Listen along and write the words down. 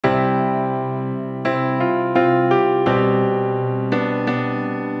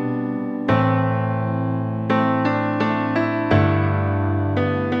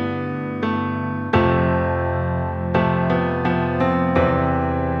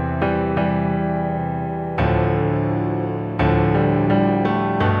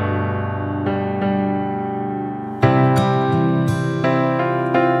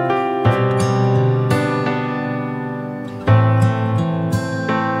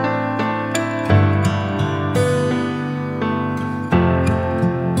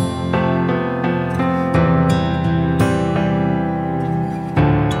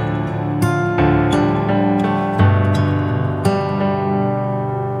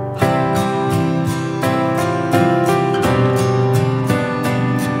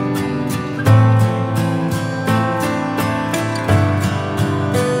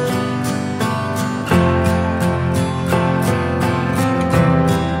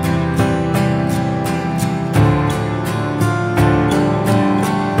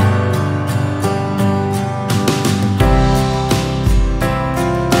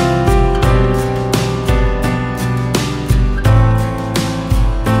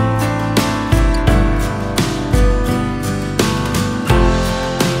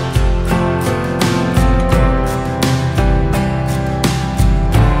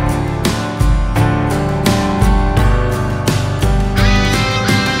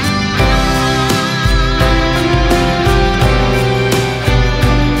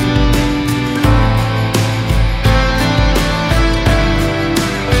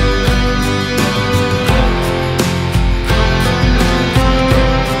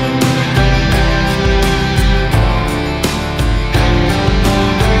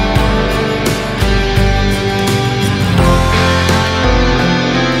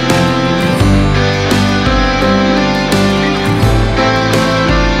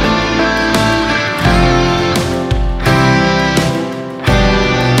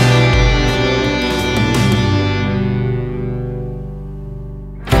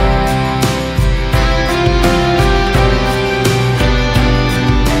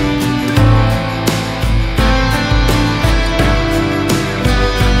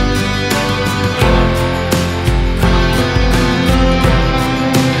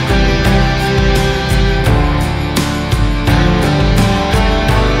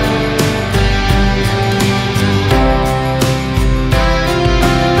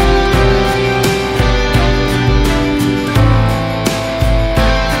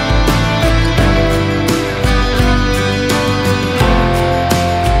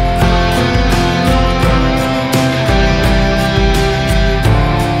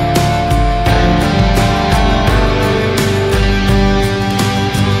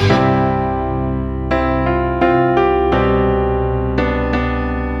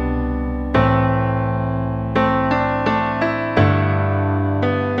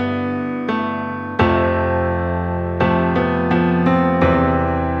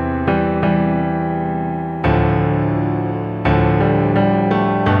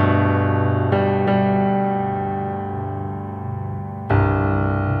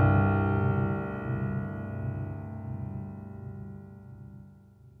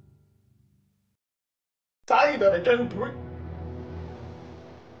can't breathe.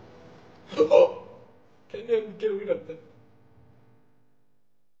 Oh, can you help me get rid of that?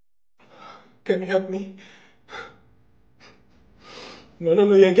 Can you help me? No,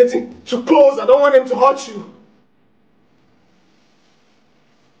 you're getting too close. I don't want him to hurt you.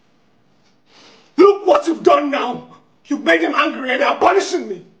 Look what you've done now. You've made him angry and they're punishing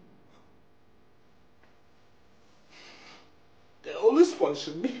me. They're always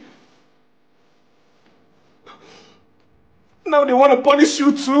punishing me. Now they want to punish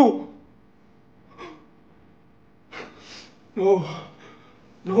you too. No,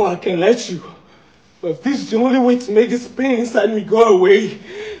 I can't let you. But this is the only way to make this pain inside me go away.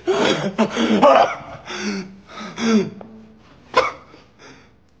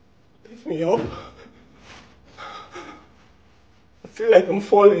 Lift me up. I feel like I'm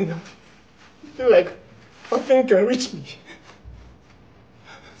falling. I feel like nothing can reach me.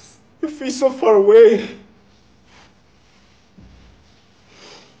 You feel so far away.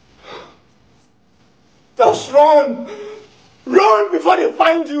 Just run! Run before they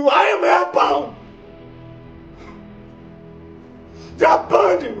find you! I am airbound! They are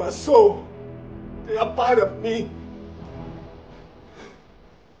burned in my soul. They are part of me.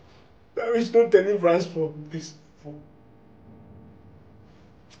 There is no deliverance from this.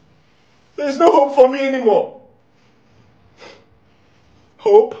 There is no hope for me anymore.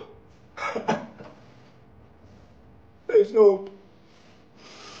 Hope? There is no hope.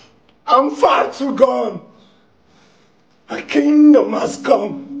 I'm far too gone. A kingdom has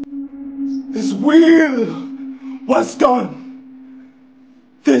come. His will was done.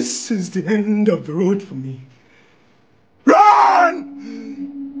 This is the end of the road for me.